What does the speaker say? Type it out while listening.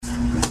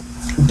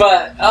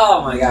But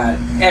oh my god,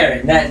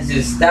 Aaron,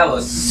 that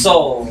was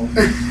so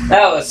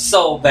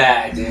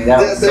bad, dude.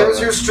 There's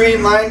your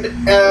streamlined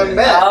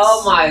Mets.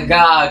 Oh my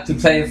god, to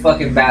play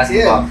fucking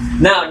basketball.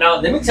 Yeah.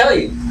 Now, let me tell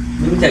you.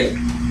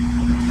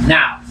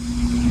 Now,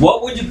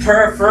 what would you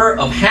prefer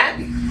of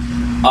having?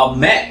 A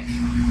mech,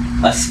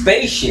 a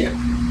spaceship,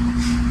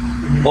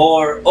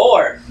 or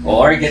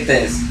get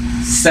this,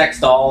 sex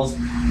dolls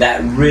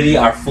that really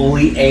are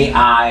fully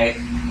AI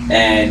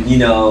and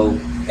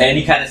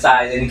any kind of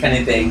size, any kind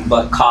of thing,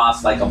 but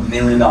cost like $1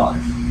 million.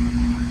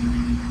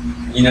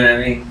 You know what I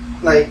mean?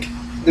 Like,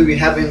 do we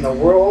have it in the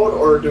world,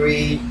 or do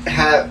I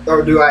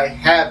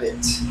have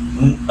it?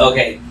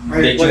 Okay,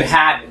 Right,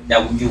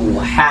 that you will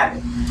have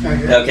it.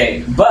 Okay.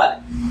 Okay,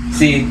 but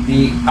see,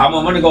 I'm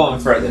going to go on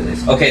further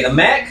this. Okay, the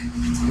mech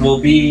will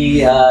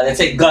be let's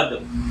say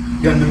Gundam.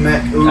 Gundam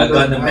mech. Ooh,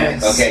 Gundam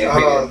mech. nice. Okay.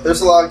 There's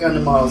a lot of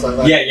Gundam models I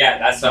like. Yeah,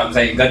 that's what I'm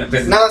saying.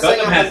 Gundam. Not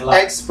saying I'm an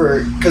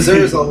expert, because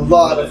there's a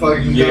lot of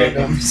fucking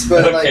Gundams,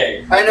 but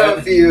Okay. like I know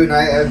a few, and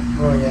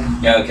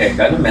Yeah, okay,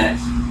 Gundam mech.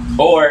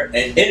 Or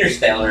an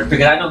interstellar,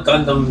 because I know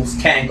Gundams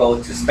can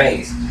go to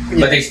space,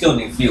 but they still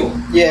need fuel.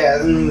 Yeah,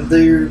 and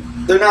they're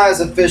not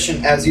as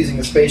efficient as using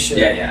a spaceship.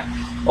 Yeah.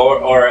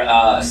 Or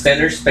a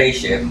stellar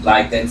spaceship,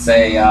 like let's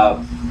say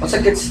what's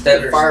a good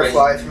stellar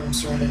Firefly from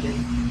Serenity.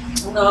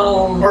 spaceship?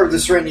 No. Or the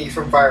Serenity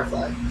from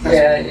Firefly.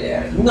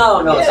 Yeah.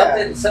 No.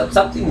 Yeah.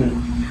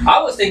 Something.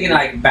 I was thinking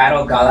like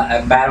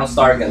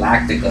Battlestar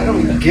Galactica. I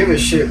don't give a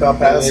shit about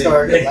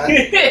Battlestar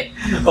Galactica.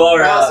 or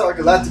Battlestar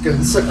Galactica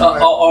is so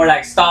or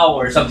like Star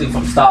Wars, something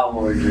from Star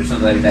Wars or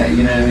something like that.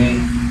 You know what I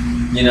mean?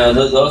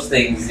 Those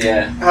things.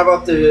 Yeah. How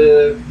about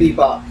the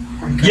Bebop?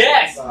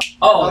 Yes. Bebop?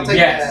 Oh I'll take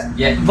yes. that.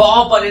 Yeah.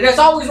 But it's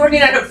always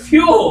running out of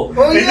fuel.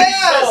 Well,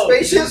 yeah,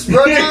 spaceships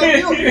run out of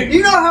fuel.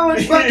 You know how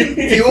much fucking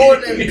fuel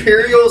an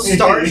Imperial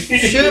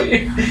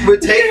starship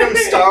would take from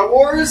Star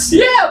Wars?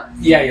 Yeah,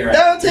 you're right.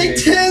 That would take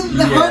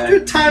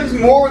 100 times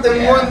more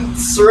than one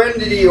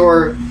Serenity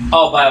or...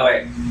 Oh, by the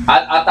way,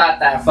 I thought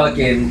that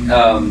fucking,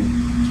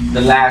 was it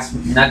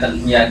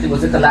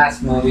the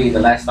last movie, the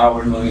last Star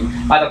Wars movie?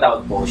 I thought that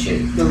was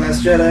bullshit. The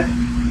Last Jedi?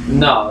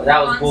 No,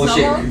 that was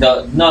bullshit.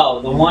 The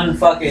one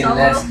fucking,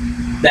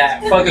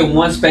 that fucking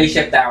one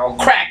spaceship that will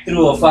crack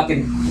through a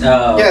fucking,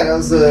 yeah, that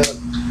was the...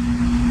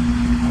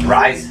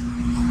 Rise?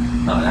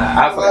 No,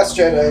 Last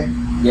Jedi.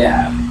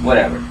 Yeah,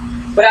 whatever.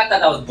 But I thought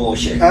that was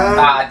bullshit.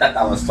 I thought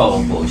that was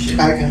total bullshit.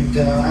 I can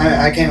tell.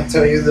 I can't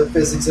tell you the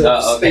physics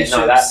of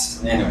spaceships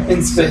anyway.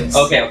 in space.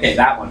 Okay,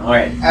 that one. All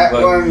right.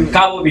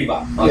 Cowboy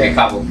Bebop. Okay, yeah.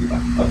 Cowboy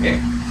Bebop. Okay,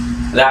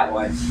 that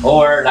one.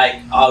 Or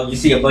like, you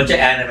see a bunch of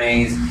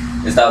animes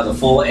and stuff, the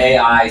full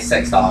AI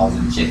sex dolls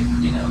and shit.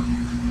 You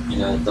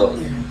know those.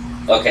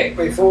 Okay.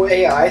 Wait, full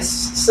AI?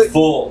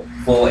 Full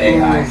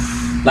AI.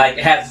 Oof. Like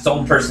it has its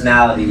own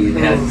personality. It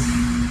has,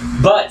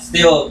 but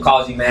still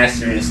calls you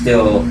master and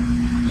still,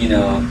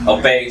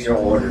 obeys your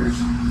orders.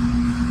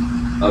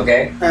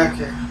 Okay?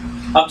 Okay.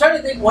 I'm trying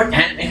to think what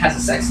anime has a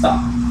sex doll.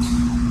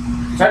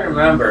 I'm trying to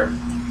remember.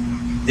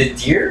 The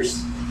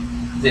Deers?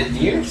 The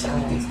Deers? I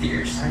think it's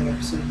Deers. I never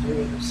seen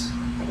Deers. I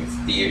think it's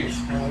Deers.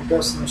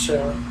 Ghost in the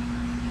Shell.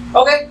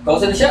 Okay,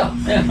 Ghost in the Shell.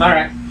 Yeah,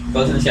 alright.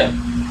 Ghost in the Shell.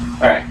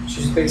 Alright.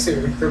 She's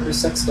basically a repurposed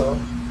sex doll.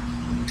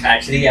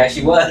 Actually, yeah,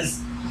 she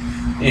was.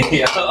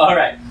 Yeah,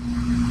 alright.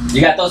 You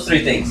got those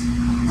three things.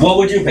 What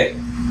would you pick?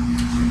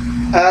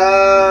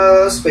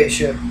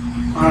 Spaceship.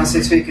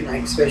 Honestly speaking,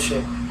 like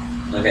spaceship.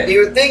 Okay. You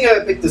would think I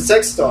would pick the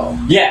sex doll.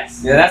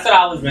 Yes. Yeah, that's what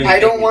I was really I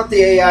don't want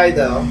the AI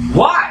though.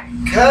 Why?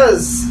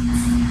 Because,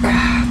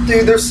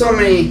 dude, there's so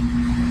many.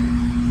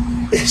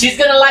 She's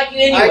gonna like you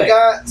anyway.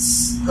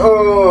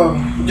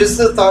 Just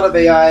the thought of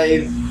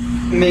AI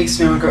makes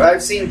me uncomfortable.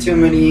 I've seen too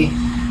many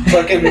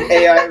fucking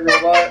AI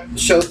robot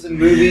shows and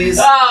movies.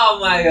 Oh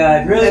my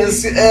god, really?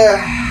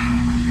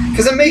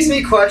 Because it makes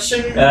me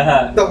question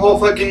the whole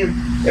fucking.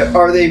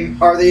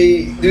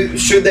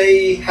 Should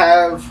they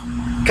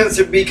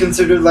be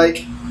considered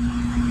like?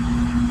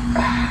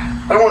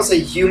 I don't want to say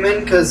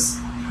human because,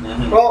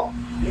 well,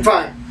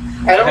 fine.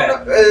 I don't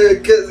know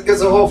because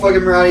the whole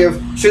fucking morality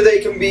of should they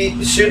be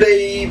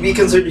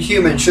considered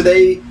human? Should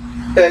they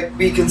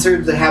be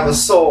considered to have a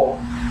soul?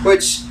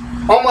 Which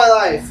all my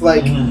life,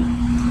 like,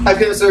 I've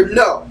considered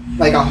no,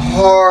 like a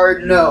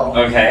hard no.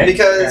 Okay.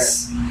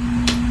 Because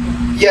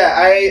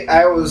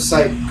I was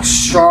like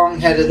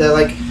strong-headed that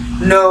like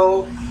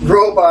no,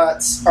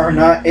 robots are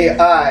not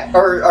AI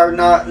or are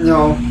not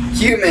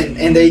human,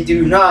 and they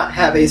do not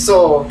have a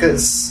soul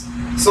because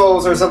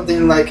souls are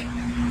something like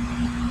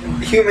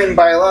human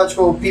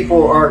biological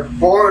people are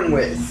born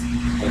with.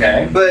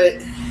 Okay.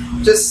 But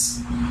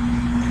just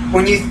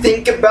when you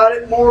think about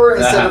it more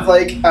instead of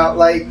like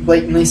outright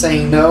blatantly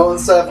saying no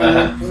and stuff,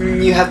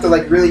 and you have to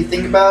like really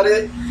think about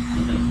it,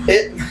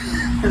 it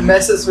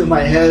messes with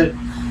my head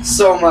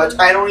so much.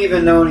 I don't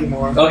even know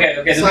anymore.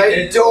 Okay. So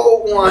I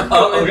don't want.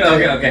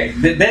 Okay.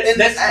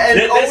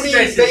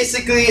 Owning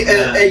basically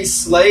a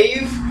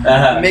slave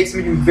makes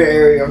me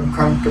very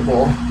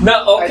uncomfortable.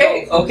 No.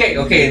 Okay.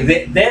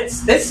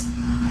 That's.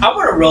 I'm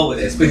gonna roll with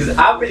this because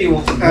I really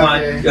want.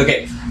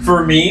 Okay.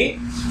 For me,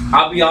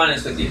 I'll be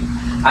honest with you.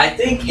 I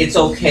think it's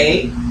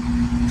okay,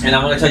 and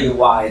I'm gonna tell you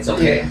why it's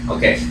okay. Yeah.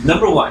 Okay.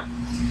 Number one.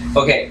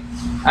 Okay.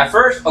 At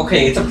first,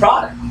 okay, it's a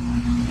product.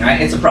 All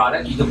right, it's a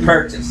product you can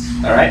purchase.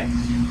 All right,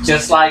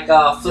 just like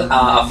a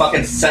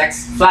fucking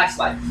sex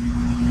flashlight.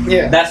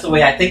 Yeah. That's the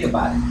way I think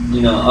about it.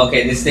 You know,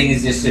 okay, this thing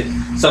is just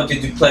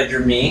something to pleasure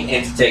me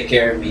and to take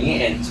care of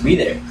me and to be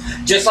there.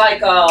 Just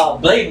like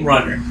Blade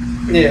Runner.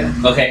 Yeah.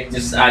 Okay,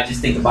 I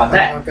just think about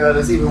that. Oh god,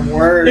 that's even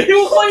worse.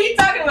 What are you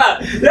talking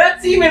about?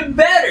 That's even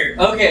better.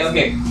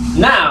 Okay.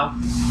 Now,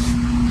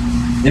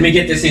 let me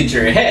get this into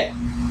your head.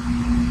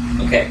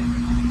 Okay.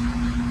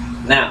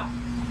 Now,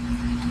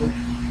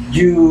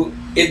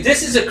 if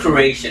this is a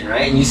creation,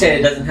 right, and you say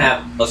it doesn't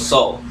have a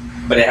soul,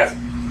 but it has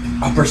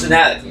a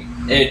personality,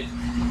 it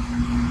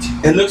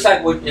looks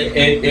like what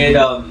it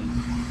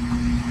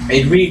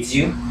reads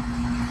you,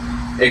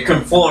 it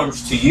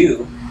conforms to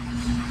you,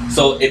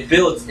 so it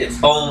builds its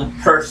own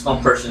personal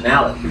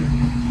personality.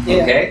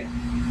 Yeah.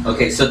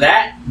 Okay, so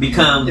that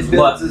becomes it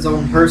builds its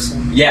own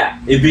person. Yeah,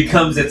 it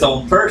becomes its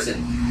own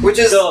person. Which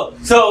is so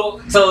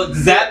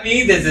does that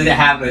mean does it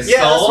have a soul?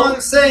 Yeah, that's what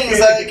I'm saying. It's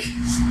like,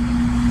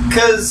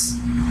 because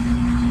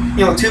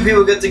two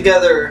people get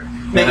together,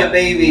 make a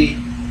baby.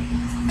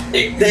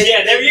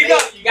 There you go.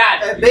 You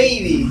got it. A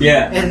baby.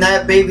 Yeah. And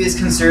that baby is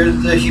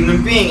considered a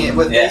human being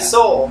with a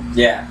soul.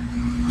 Yeah.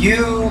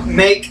 You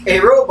make a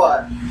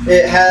robot.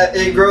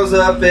 It grows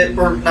up.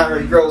 Or not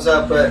really grows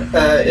up, but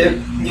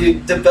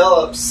it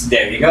develops.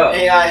 There you go.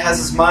 AI has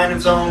its mind of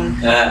its own,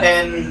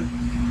 and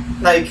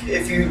like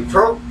if you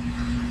program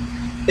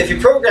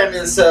it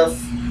and stuff.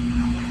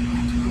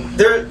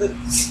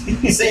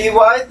 See,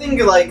 what I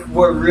think like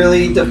what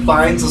really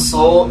defines a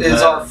soul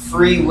is our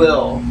free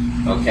will.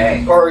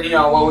 Okay. Or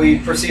what we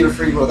perceive as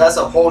free will. That's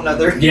a whole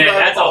nother level.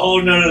 That's a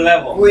whole nother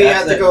level. We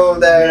have to go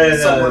there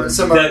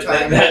some other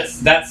time.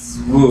 That's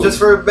just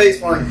for a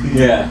baseline.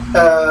 Yeah.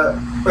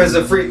 As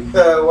a free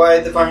why I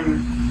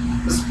define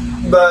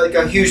like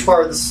a huge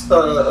part of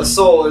a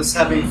soul is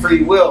having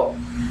free will.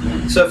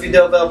 Mm-hmm. So if you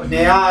develop an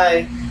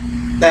AI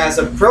that has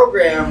a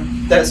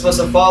program that's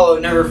supposed to follow,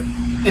 it never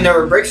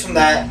breaks from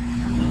that.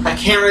 I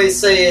can't really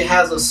say it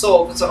has a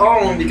soul of its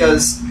own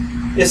because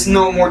it's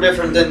no more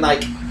different than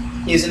like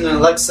using an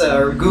Alexa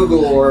or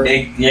Google or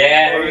there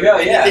you go.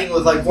 Anything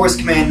with like voice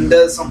command and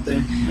does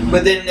something. Mm-hmm.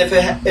 But then if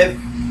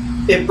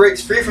it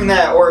breaks free from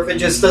that, or if it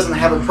just doesn't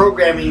have a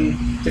programming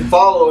to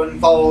follow and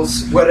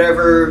follows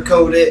whatever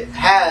code it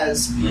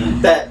has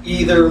that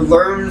either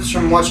learns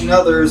from watching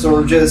others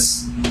or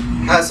just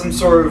has some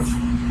sort of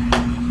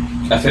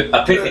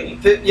epiphany.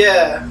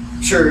 Yeah,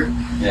 sure.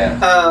 Yeah.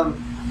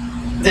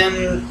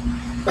 Then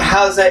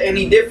how's that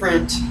any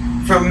different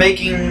from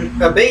making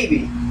a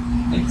baby?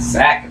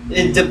 Exactly.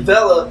 It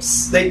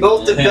develops. They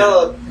both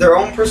develop their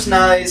own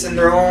personalities and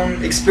their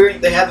own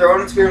experience. They have their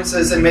own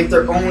experiences and make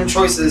their own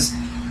choices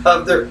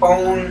of their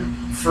own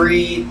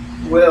free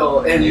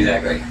will. And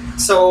exactly.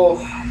 So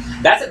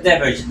that's a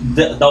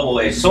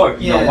double-edged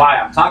sword. You know why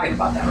I'm talking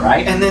about that,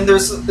 right? And then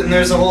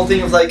there's a whole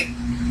thing of like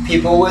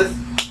people with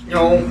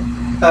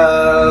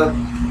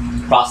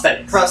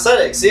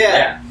prosthetics.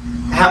 Yeah.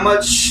 How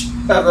much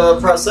of a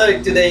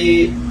prosthetic do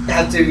they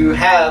have to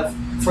have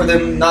for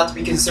them not to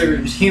be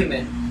considered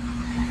human?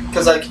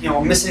 Because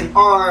missing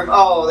arm,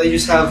 they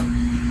just have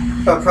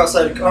a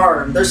prosthetic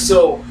arm. They're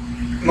still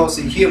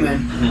mostly human.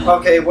 Mm-hmm.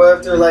 Okay, what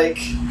if they're like,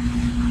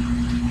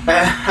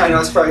 I know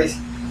it's probably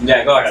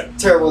go ahead.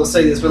 Terrible to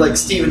say this, but like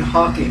Stephen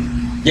Hawking.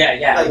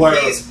 Yeah. Like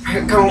he's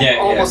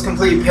almost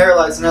completely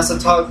paralyzed and has to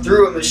talk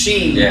through a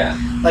machine. Yeah.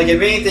 Like if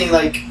anything,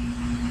 like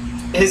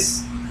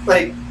his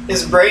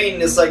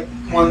brain is like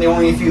one of the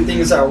only few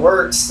things that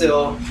works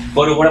still.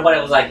 But what about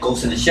it was like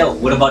Ghost in the Shell?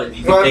 What about if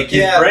you take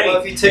his brain?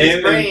 What if you took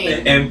his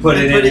brain and put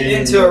it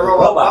into a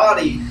robot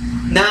body?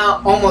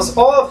 Now almost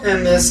all of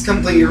him is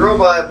completely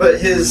robot,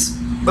 but his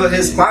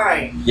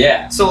mind.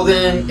 Yeah. So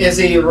then, is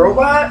he a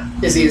robot?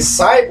 Is he a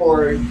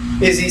cyborg?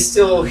 Is he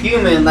still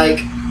human? Like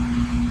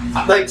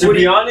to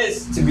be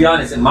honest,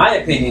 in my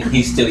opinion,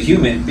 he's still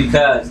human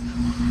because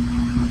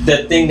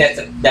the thing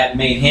that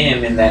made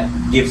him and that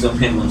gives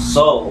him a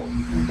soul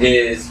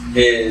is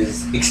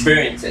his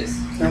experiences.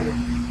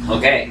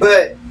 Okay.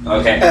 But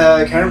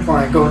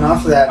counterpoint going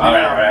off of that. All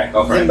right,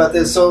 go for it. Think about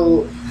this.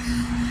 So,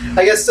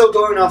 I guess still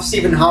going off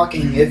Stephen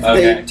Hawking, if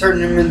they turned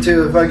him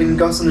into a fucking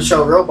Ghost in the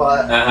Shell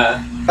robot,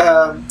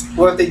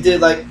 what if they did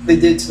like they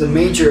did to the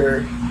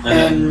Major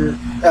and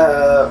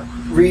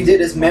redid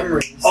his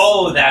memories?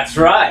 Oh, that's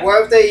right.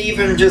 What if they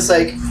even just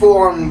like full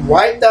on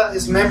wiped out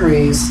his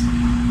memories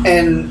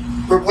and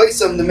replaced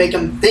them to make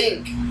him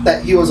think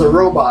that he was a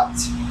robot?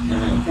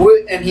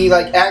 And he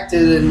like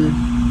acted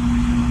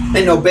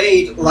and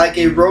obeyed like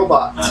a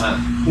robot.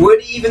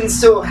 Would he even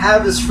still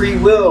have his free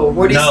will?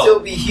 Would he still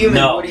be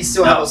human? Would he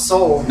still have a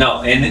soul?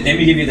 No, and let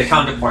me give you the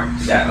counterpoint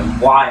to that and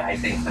why I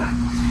think that.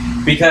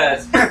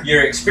 Because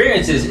your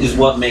experiences is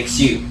what makes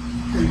you.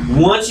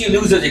 Once you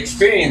lose those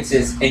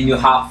experiences and you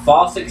have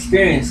false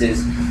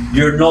experiences,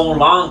 you're no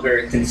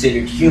longer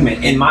considered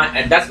human.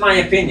 That's my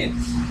opinion.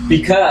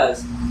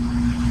 Because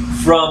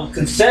from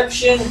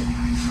conception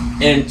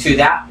and to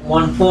that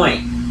one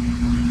point,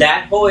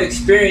 that whole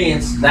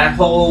experience, that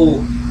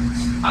whole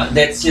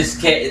they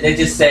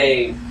just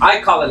say,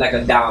 I call it like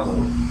a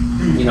download.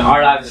 You know,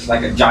 our lives is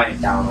like a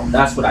giant download.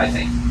 That's what I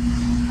think.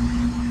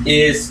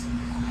 Is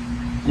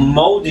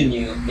molding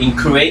you and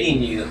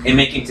creating you and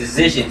making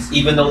decisions,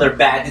 even though they're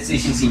bad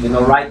decisions, even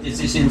though right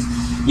decisions,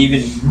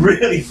 even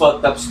really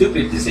fucked up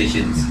stupid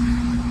decisions,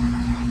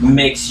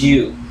 makes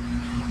you.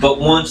 But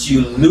once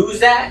you lose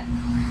that,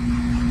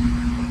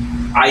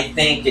 I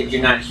think that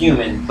you're not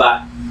human.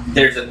 But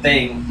there's a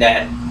thing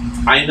that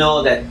I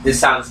know that this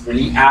sounds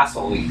really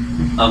asshole-y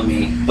of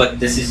me, but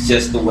this is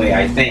just the way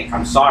I think.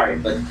 I'm sorry,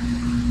 but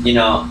you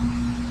know,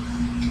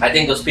 I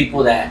think those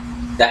people that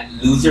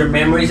lose their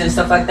memories and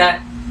stuff like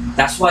that,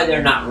 that's why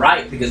they're not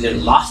right, because they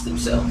lost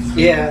themselves.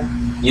 Yeah.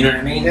 You know what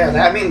I mean? Yeah,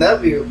 I mean,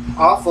 that'd be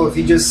awful if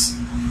you just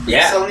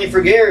suddenly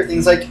forget everything.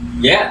 It's like,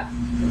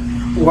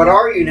 what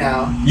are you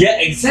now? Yeah,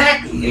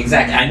 exactly.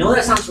 I know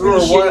that sounds really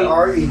shitty. What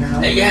are you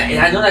now?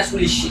 Yeah, I know that's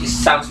really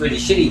sounds really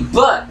shitty,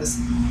 but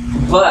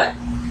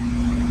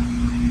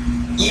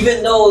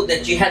even though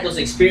that you had those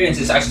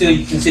experiences, I still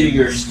consider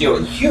you're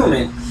still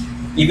human,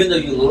 even though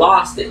you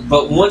lost it.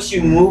 But once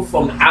you move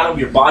from out of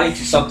your body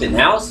to something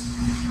else,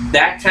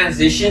 that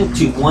transition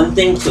to one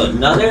thing to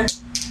another,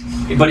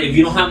 but if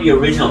you don't have your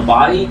original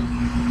body,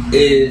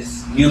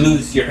 is you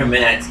lose your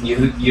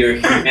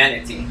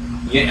humanity.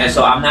 Yeah,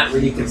 so I'm not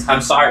really.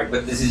 I'm sorry,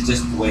 but this is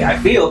just the way I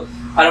feel.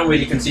 I don't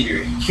really consider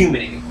you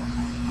human anymore.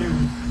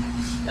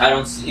 I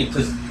don't.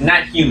 Because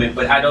not human,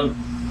 but I don't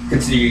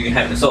consider you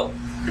having a soul.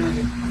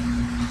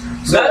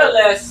 So,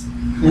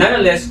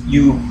 nonetheless,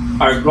 you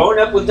are growing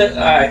up with the.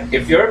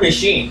 If you're a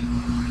machine,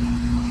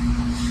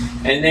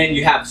 and then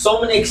you have so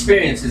many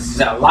experiences, it's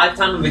a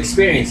lifetime of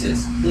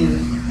experiences,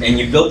 and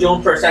you build your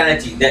own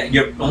personality. That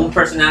you're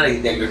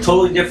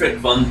totally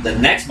different from the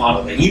next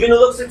model. That even though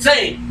it looks the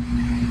same,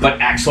 but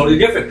acts totally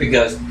different,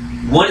 because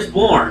one is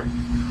born,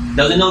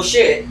 doesn't know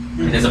shit,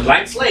 and is a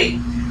blank slate.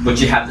 But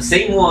you have the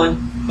same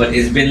one, but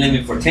it's been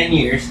living for 10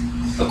 years.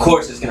 Of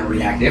course, it's going to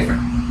react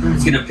different.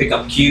 It's going to pick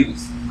up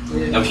cues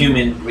of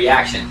human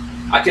reaction.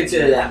 I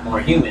consider that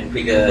more human,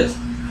 because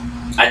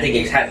I think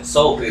it has a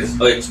soul, because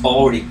it's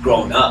already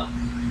grown up,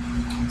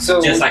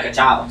 just like a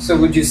child. So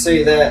would you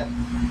say that,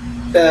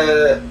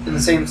 in the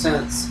same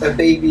sense, a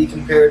baby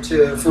compared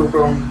to a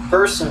full-grown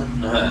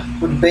person,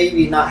 would a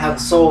baby not have a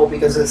soul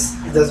because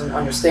it doesn't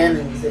understand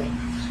anything?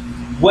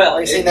 Well,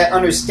 are you saying that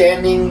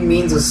understanding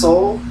means a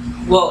soul?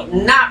 Well,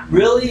 not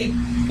really.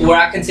 Where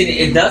I consider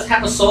it does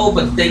have a soul,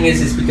 but the thing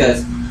is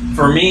because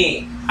for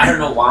me, I don't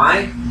know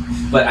why,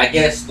 but I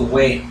guess the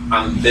way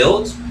I'm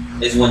built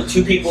is when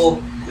two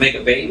people make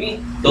a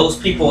baby, those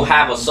people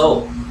have a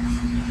soul.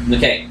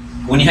 Okay,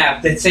 when you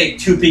have, let's say,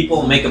 two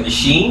people make a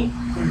machine,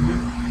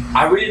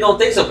 I really don't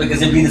think so,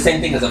 because it'd be the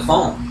same thing as a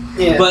phone.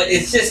 Yeah. But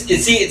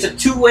it's a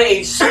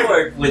two-way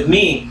sword with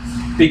me,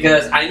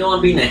 because I know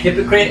I'm being a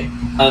hypocrite.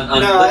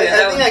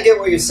 I think I get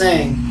what you're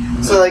saying.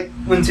 So, like,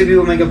 when two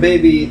people make a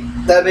baby,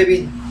 that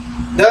baby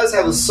does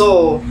have a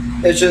soul.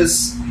 It's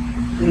just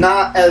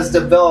not as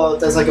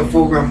developed as like a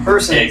full-grown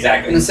person.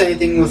 Exactly. And the same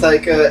thing with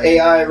like a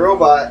AI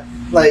robot.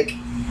 Like,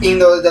 even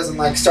though it doesn't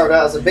like start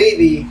out as a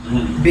baby,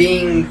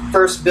 being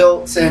first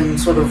built and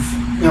sort of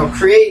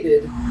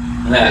created,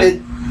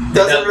 it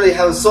doesn't really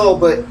have a soul,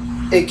 but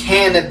it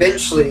can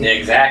eventually.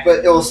 Exactly.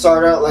 But it will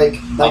start out like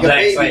a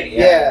baby. Slate,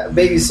 a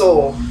baby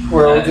soul,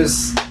 where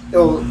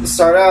it'll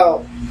start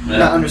out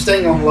not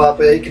understanding a whole lot,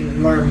 but it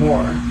can learn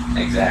more.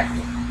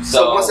 Exactly.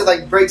 So once it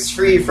like breaks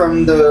free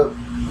from the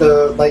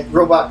like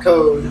robot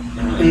code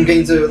and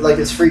gains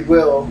its free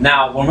will.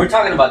 Now, when we're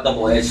talking about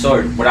double-edged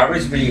sword, what I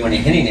was really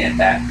hinting at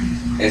that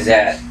is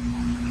that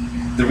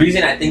the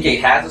reason I think it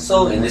has a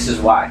soul, and this is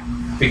why,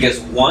 because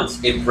once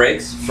it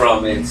breaks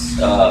from its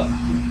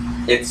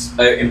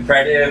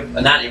imperative,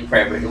 not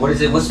imperative. What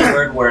is it? What's the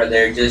word where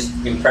they're just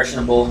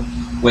impressionable,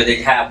 where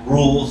they have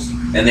rules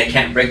and they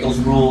can't break those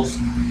rules?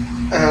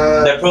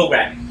 They're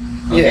programming.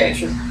 Okay? Yeah,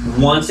 sure.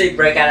 Once they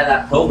break out of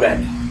that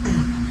programming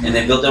and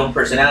they build their own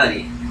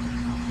personality,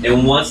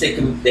 and once they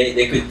could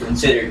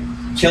consider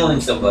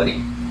killing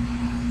somebody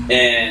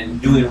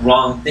and doing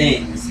wrong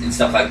things and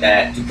stuff like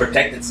that to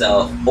protect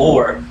itself,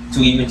 or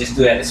to even just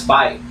do it out of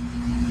spite,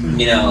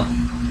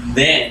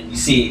 then you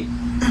see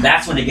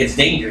that's when it gets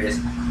dangerous.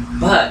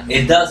 But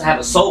it does have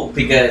a soul,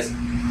 because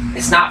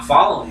it's not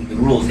following the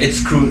rules.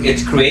 It's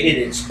created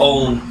its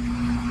own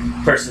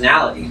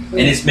personality,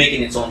 and it's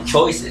making its own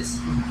choices.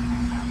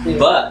 Yeah.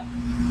 But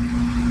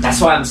that's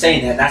why I'm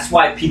saying that. That's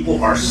why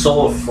people are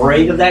so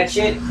afraid of that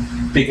shit,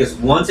 because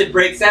once it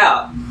breaks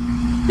out,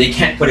 they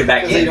can't put it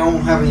back in. They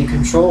don't have any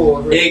control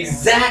over it.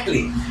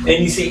 Exactly.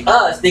 And you see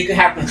us, they could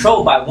have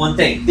control by one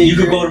thing. You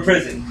could go to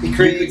prison. You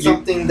create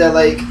something that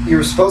like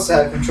you're supposed to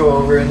have control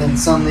over, and then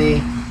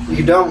suddenly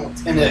you don't,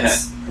 and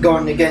it's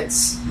going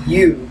against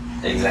you.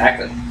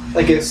 Exactly.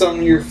 Like if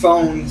suddenly your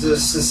phone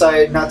just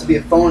decided not to be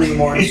a phone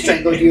anymore and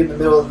strangled you in the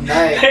middle of the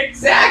night.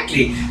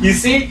 Exactly. You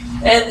see,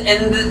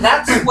 and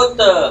that's what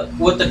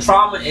the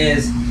trauma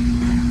is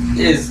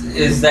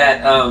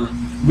that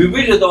we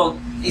really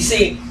don't. You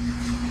see,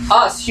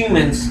 us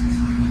humans,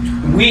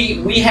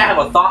 we have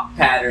a thought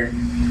pattern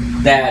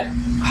that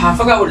I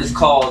forgot what it's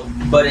called,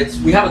 but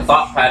we have a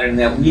thought pattern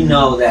that we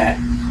know that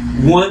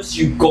once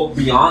you go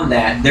beyond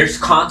that, there's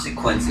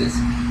consequences.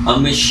 A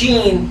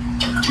machine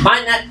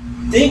might not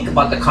think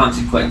about the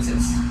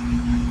consequences.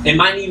 It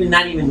might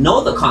not even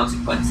know the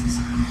consequences.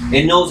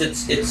 It knows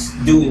it's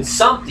doing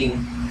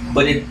something,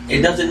 but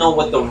it doesn't know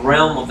what the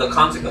realm of the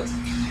consequences.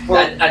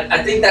 Well,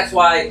 I think that's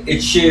why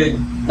it should,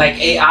 like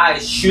AI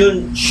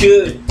should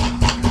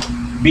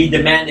be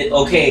demanded.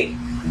 Okay,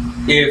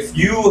 if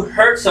you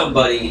hurt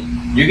somebody,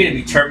 you're gonna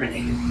be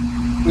terminated.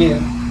 Yeah.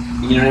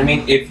 You know what I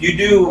mean? If you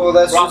do, well,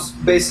 that's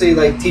just basically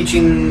like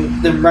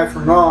teaching them right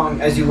from wrong,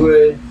 as you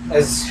would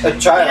as a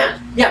child.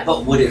 Yeah,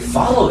 but would it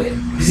follow it?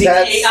 See,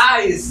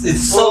 AI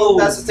is so. Well,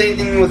 that's the same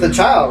thing with a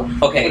child.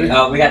 Okay,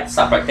 we got to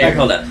stop right there.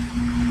 Hold up.